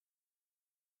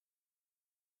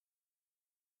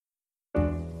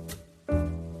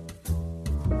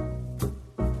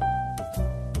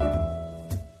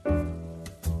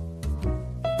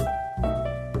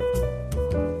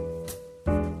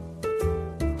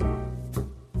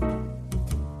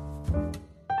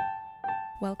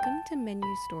to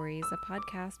Menu Stories, a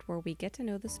podcast where we get to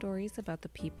know the stories about the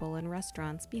people and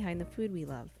restaurants behind the food we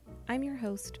love. I'm your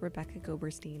host, Rebecca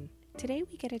Goberstein. Today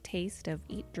we get a taste of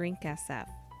Eat Drink SF,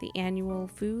 the annual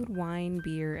food, wine,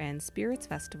 beer, and spirits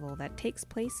festival that takes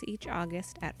place each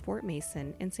August at Fort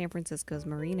Mason in San Francisco's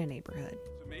Marina neighborhood.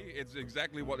 To me, it's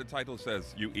exactly what the title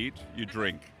says. You eat, you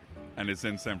drink, and it's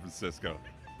in San Francisco.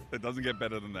 It doesn't get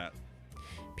better than that.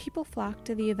 People flock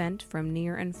to the event from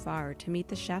near and far to meet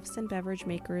the chefs and beverage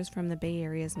makers from the Bay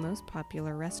Area's most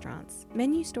popular restaurants.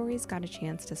 Menu Stories got a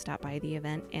chance to stop by the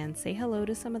event and say hello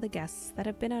to some of the guests that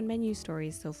have been on Menu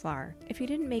Stories so far. If you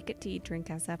didn't make it to Eat Drink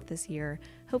SF this year,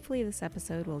 hopefully this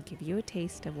episode will give you a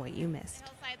taste of what you missed.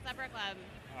 Hillside Supper Club.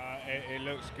 It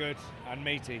looks good and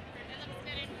meaty. It looks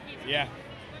good and meaty. Yeah,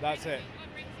 that's it.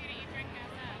 What brings you to Eat Drink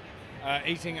SF?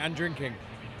 Eating and drinking.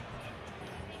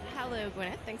 Hello,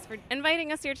 Gwyneth. Thanks for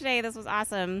inviting us here today. This was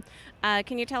awesome.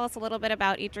 Can you tell us a little bit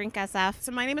about Eat Drink SF?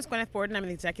 So my name is Gwyneth Borden. I'm the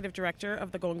executive director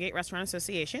of the Golden Gate Restaurant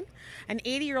Association, an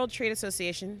 80-year-old trade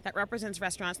association that represents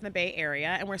restaurants in the Bay Area.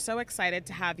 And we're so excited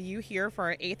to have you here for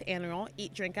our 8th annual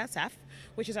Eat Drink SF,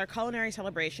 which is our culinary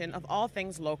celebration of all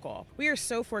things local. We are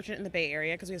so fortunate in the Bay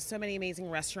Area because we have so many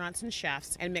amazing restaurants and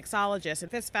chefs and mixologists.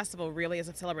 And this festival really is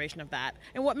a celebration of that.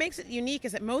 And what makes it unique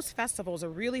is that most festivals are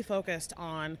really focused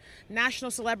on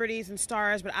national celebrities and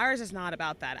stars, but ours is not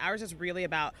about that. Ours is really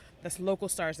about the local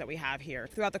stars that we have here.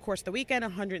 Throughout the course of the weekend,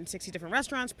 160 different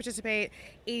restaurants participate,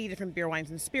 80 different beer,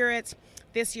 wines, and spirits.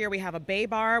 This year we have a Bay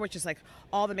Bar, which is like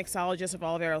all the mixologists of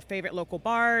all of our favorite local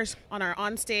bars. On our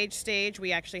onstage stage,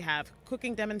 we actually have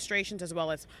cooking demonstrations as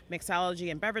well as mixology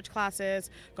and beverage classes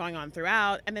going on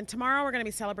throughout. And then tomorrow we're going to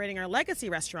be celebrating our legacy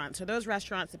restaurants. So those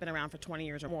restaurants have been around for 20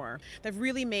 years or more. They've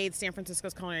really made San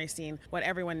Francisco's culinary scene what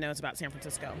everyone knows about San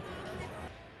Francisco.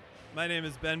 My name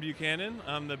is Ben Buchanan.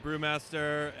 I'm the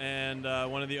brewmaster and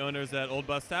one of the owners at Old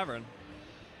Bus Tavern.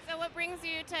 So what brings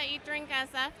you to Eat Drink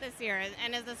SF this year?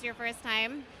 And is this your first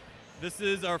time? This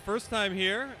is our first time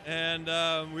here,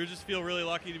 and we just feel really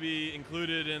lucky to be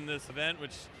included in this event,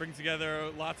 which brings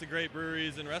together lots of great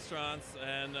breweries and restaurants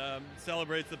and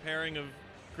celebrates the pairing of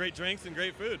great drinks and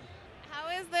great food. How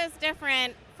is this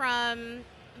different from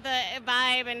the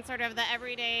vibe and sort of the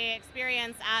everyday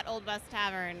experience at Old Bus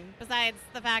Tavern, besides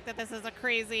the fact that this is a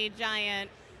crazy,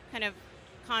 giant kind of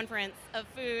conference of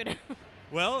food?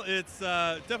 Well, it's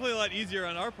definitely a lot easier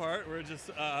on our part. We're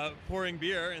just pouring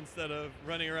beer instead of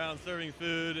running around serving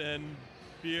food and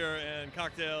beer and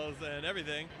cocktails and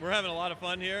everything. We're having a lot of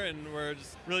fun here, and we're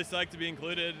just really psyched to be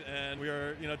included. And we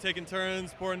are, taking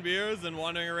turns pouring beers and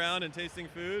wandering around and tasting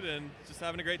food and just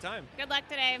having a great time. Good luck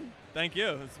today. Thank you.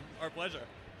 It's our pleasure.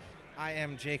 I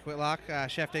am Jake Whitlock,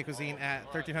 chef de cuisine at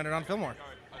 1300 on Fillmore.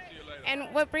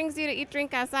 And what brings you to Eat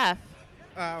Drink SF?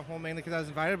 Well, mainly because I was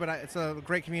invited, but it's a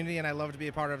great community and I love to be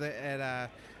a part of it. And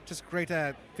just great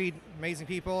to feed amazing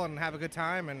people and have a good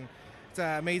time. And it's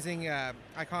an amazing,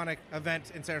 iconic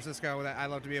event in San Francisco that I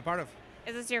love to be a part of.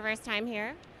 Is this your first time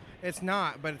here? It's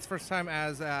not, but it's first time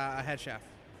as a head chef.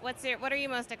 What are you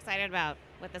most excited about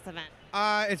with this event?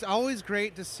 It's always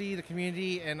great to see the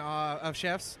community and of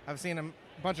chefs. I've seen a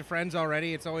bunch of friends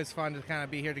already. It's always fun to kind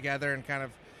of be here together and kind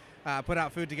of put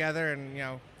out food together and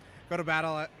go to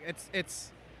battle.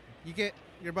 It's you get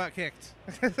your butt kicked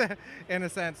in a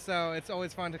sense. So it's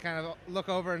always fun to kind of look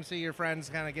over and see your friends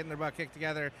kind of getting their butt kicked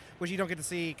together, which you don't get to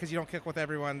see because you don't kick with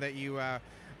everyone that you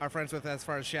are friends with as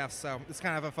far as chefs. So it's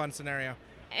kind of a fun scenario.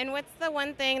 And what's the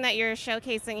one thing that you're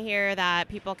showcasing here that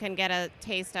people can get a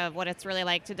taste of what it's really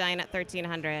like to dine at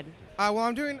 1300? Well,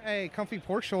 I'm doing a comfy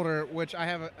pork shoulder, which I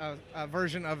have a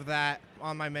version of that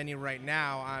on my menu right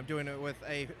now. I'm doing it with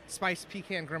a spiced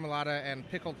pecan gremolata and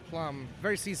pickled plum.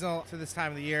 Very seasonal to this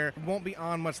time of the year. It won't be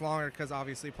on much longer because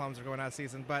obviously plums are going out of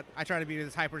season, but I try to be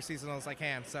as hyper seasonal as I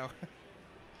can. So,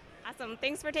 Awesome.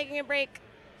 Thanks for taking a break.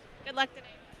 Good luck today.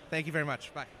 Thank you very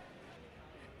much. Bye.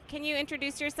 Can you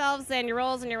introduce yourselves and your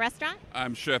roles in your restaurant?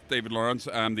 I'm Chef David Lawrence.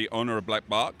 I'm the owner of Black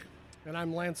Bark. And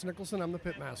I'm Lance Nicholson. I'm the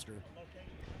pitmaster.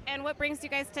 And what brings you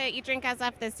guys to Eat Drink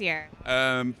SF this year?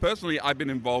 Personally, I've been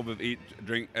involved with Eat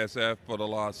Drink SF for the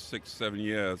last 6-7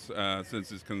 years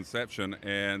since its conception,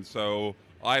 and so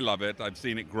I love it. I've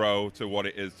seen it grow to what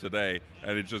it is today,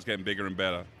 and it's just getting bigger and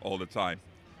better all the time.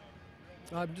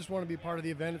 I just want to be part of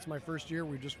the event. It's my first year.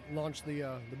 We just launched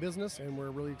the business, and we're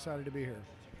really excited to be here.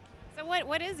 So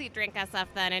what is Eat Drink SF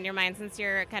then in your mind, since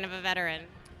you're kind of a veteran?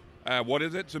 What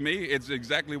is it to me? It's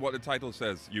exactly what the title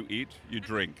says. You eat, you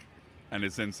drink, and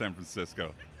it's in San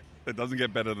Francisco. It doesn't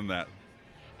get better than that.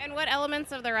 And what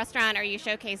elements of the restaurant are you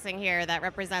showcasing here that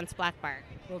represents Black Bark?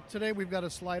 Well, today we've got a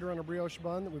slider on a brioche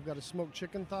bun, we've got a smoked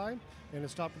chicken thigh, and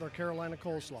it's topped with our Carolina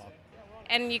coleslaw.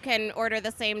 And you can order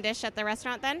the same dish at the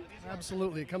restaurant then?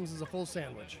 Absolutely. It comes as a full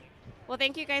sandwich. Well,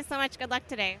 thank you guys so much. Good luck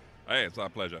today. Hey, it's our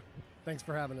pleasure. Thanks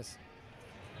for having us.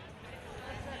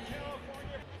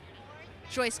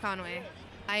 Joyce Conway.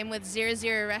 I am with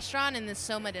 00 Restaurant in the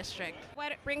Soma District.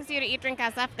 What brings you to Eat Drink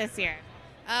SF this year?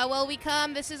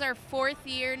 This is our 4th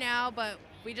year now, but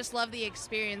we just love the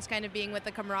experience, kind of being with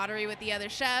the camaraderie with the other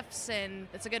chefs, and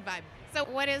it's a good vibe. So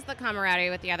what is the camaraderie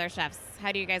with the other chefs?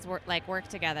 How do you guys work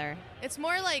together? It's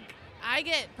more like I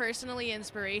get personally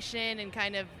inspiration and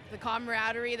kind of the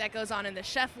camaraderie that goes on in the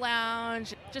chef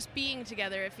lounge. Just being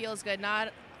together, it feels good.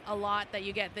 Not a lot that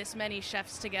you get this many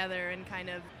chefs together and kind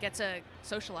of get to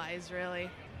socialize, really.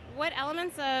 What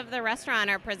elements of the restaurant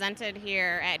are presented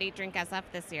here at Eat Drink SF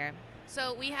this year?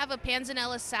 So we have a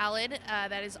panzanella salad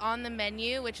that is on the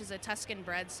menu, which is a Tuscan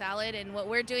bread salad. And what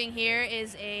we're doing here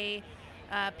is a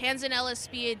panzanella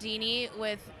spiedini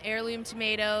with heirloom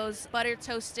tomatoes, butter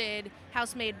toasted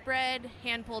house-made bread,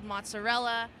 hand-pulled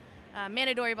mozzarella,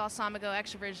 mandadori balsamico,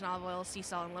 extra virgin olive oil, sea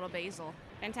salt, and little basil.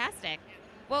 Fantastic.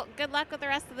 Well, good luck with the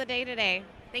rest of the day today.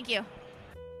 Thank you.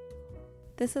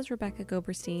 This is Rebecca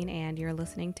Goberstein, and you're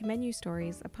listening to Menu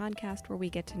Stories, a podcast where we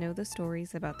get to know the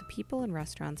stories about the people and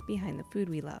restaurants behind the food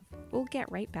we love. We'll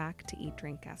get right back to Eat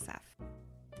Drink SF. You're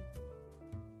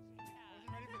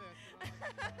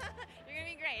going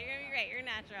to be great. You're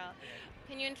natural.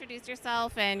 Can you introduce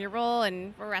yourself and your role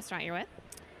and what restaurant you're with?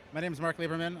 My name is Mark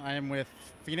Lieberman. I am with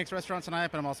Phoenix Restaurants tonight,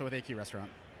 but I'm also with AQ Restaurant.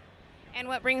 And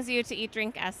what brings you to Eat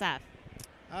Drink SF?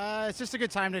 It's just a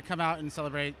good time to come out and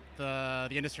celebrate the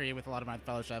industry with a lot of my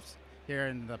fellow chefs here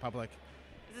in the public.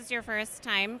 Is this your first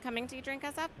time coming to Eat Drink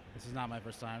SF? This is not my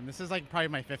first time. This is probably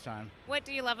my 5th time. What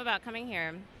do you love about coming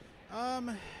here? Out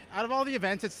of all the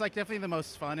events, it's definitely the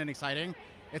most fun and exciting.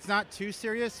 It's not too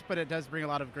serious, but it does bring a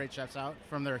lot of great chefs out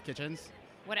from their kitchens.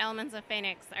 What elements of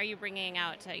Phoenix are you bringing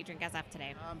out to Eat Drink SF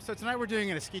today? So tonight we're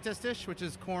doing an esquites dish, which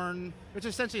is corn, which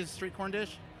is essentially a street corn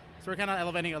dish. So we're kind of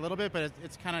elevating it a little bit, but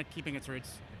it's kind of keeping its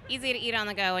roots. Easy to eat on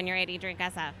the go when you're at Eat Drink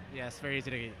SF. Yes, very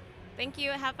easy to eat. Thank you.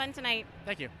 Have fun tonight.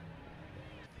 Thank you.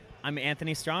 I'm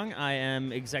Anthony Strong. I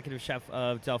am executive chef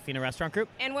of Delfina Restaurant Group.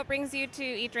 And what brings you to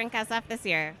Eat Drink SF this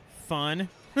year? Fun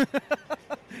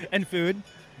and food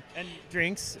and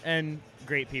drinks and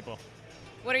great people.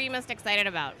 What are you most excited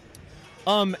about?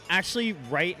 Actually,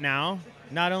 right now,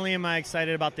 not only am I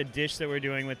excited about the dish that we're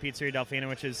doing with Pizzeria Delfina,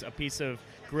 which is a piece of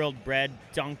grilled bread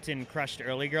dunked in crushed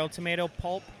early grilled tomato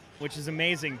pulp, which is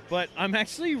amazing, but I'm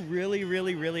actually really,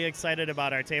 really, really excited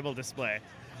about our table display,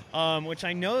 which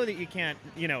I know that you can't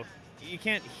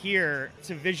hear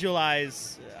to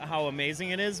visualize how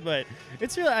amazing it is, but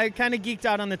it's really, I kind of geeked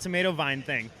out on the tomato vine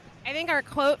thing. I think our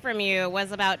quote from you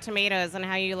was about tomatoes and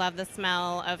how you love the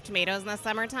smell of tomatoes in the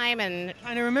summertime. And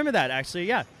I remember that, actually,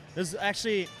 yeah. There's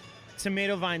actually,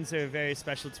 tomato vines are very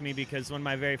special to me because one of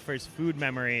my very first food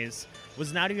memories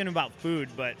was not even about food,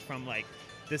 but from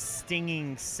the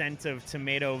stinging scent of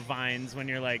tomato vines when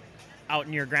you're out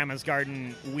in your grandma's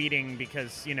garden weeding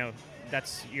because,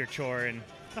 that's your chore. And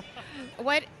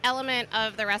what element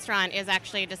of the restaurant is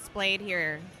actually displayed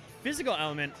here? Physical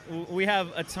element, we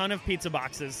have a ton of pizza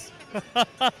boxes.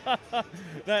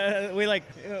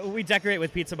 We decorate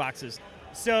with pizza boxes.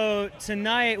 So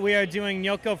tonight we are doing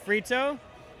gnocco frito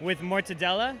with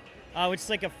mortadella, which is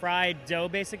like a fried dough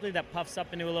basically that puffs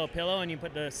up into a little pillow, and you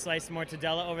put the sliced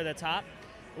mortadella over the top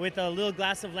with a little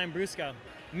glass of Lambrusco.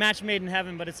 Match made in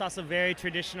heaven, but it's also very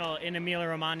traditional in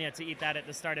Emilia-Romagna to eat that at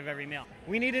the start of every meal.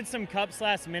 We needed some cups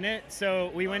last minute, so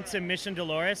we went to Mission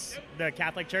Dolores, the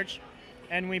Catholic church,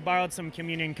 and we borrowed some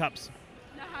communion cups.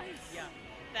 Nice. Yeah.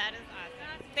 That is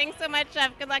awesome. Thanks so much,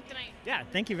 Chef. Good luck tonight. Yeah,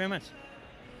 thank you very much.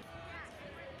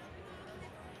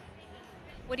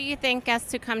 What do you think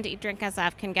guests who come to Eat Drink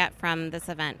SF can get from this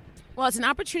event? Well, it's an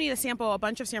opportunity to sample a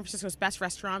bunch of San Francisco's best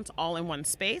restaurants all in one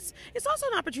space. It's also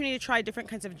an opportunity to try different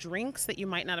kinds of drinks that you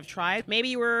might not have tried. Maybe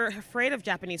you were afraid of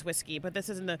Japanese whiskey, but this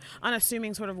is an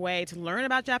unassuming sort of way to learn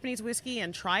about Japanese whiskey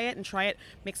and try it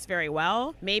mixed very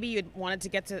well. Maybe you wanted to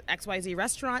get to XYZ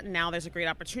restaurant, and now there's a great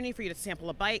opportunity for you to sample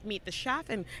a bite, meet the chef,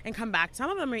 and come back. Some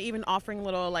of them are even offering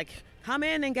little, come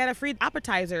in and get a free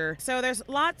appetizer. So there's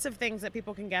lots of things that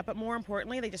people can get, but more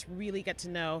importantly, they just really get to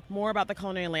know more about the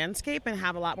culinary landscape and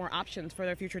have a lot more options for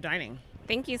their future dining.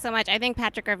 Thank you so much. I think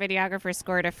Patrick, our videographer,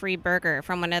 scored a free burger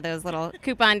from one of those little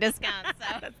coupon discounts.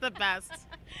 So. That's the best.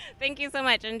 Thank you so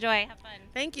much. Enjoy. Have fun.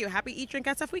 Thank you. Happy Eat Drink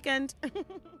SF weekend.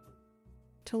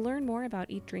 To learn more about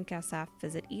Eat Drink SF,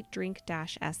 visit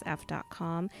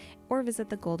eatdrink-sf.com or visit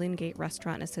the Golden Gate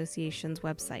Restaurant Association's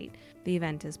website. The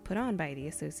event is put on by the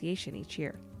association each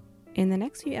year. In the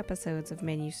next few episodes of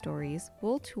Menu Stories,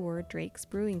 we'll tour Drake's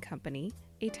Brewing Company,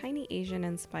 a tiny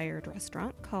Asian-inspired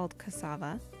restaurant called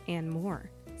Cassava, and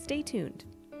more. Stay tuned.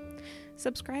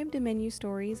 Subscribe to Menu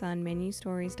Stories on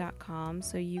menustories.com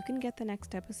so you can get the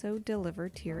next episode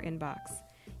delivered to your inbox.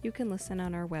 You can listen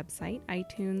on our website,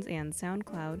 iTunes, and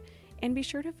SoundCloud, and be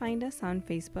sure to find us on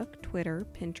Facebook, Twitter,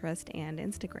 Pinterest, and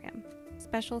Instagram.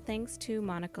 Special thanks to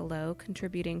Monica Lowe,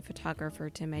 contributing photographer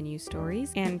to Menu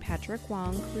Stories, and Patrick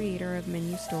Wong, creator of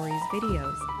Menu Stories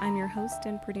videos. I'm your host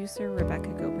and producer, Rebecca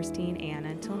Goberstein, and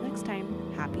until next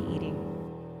time, happy eating.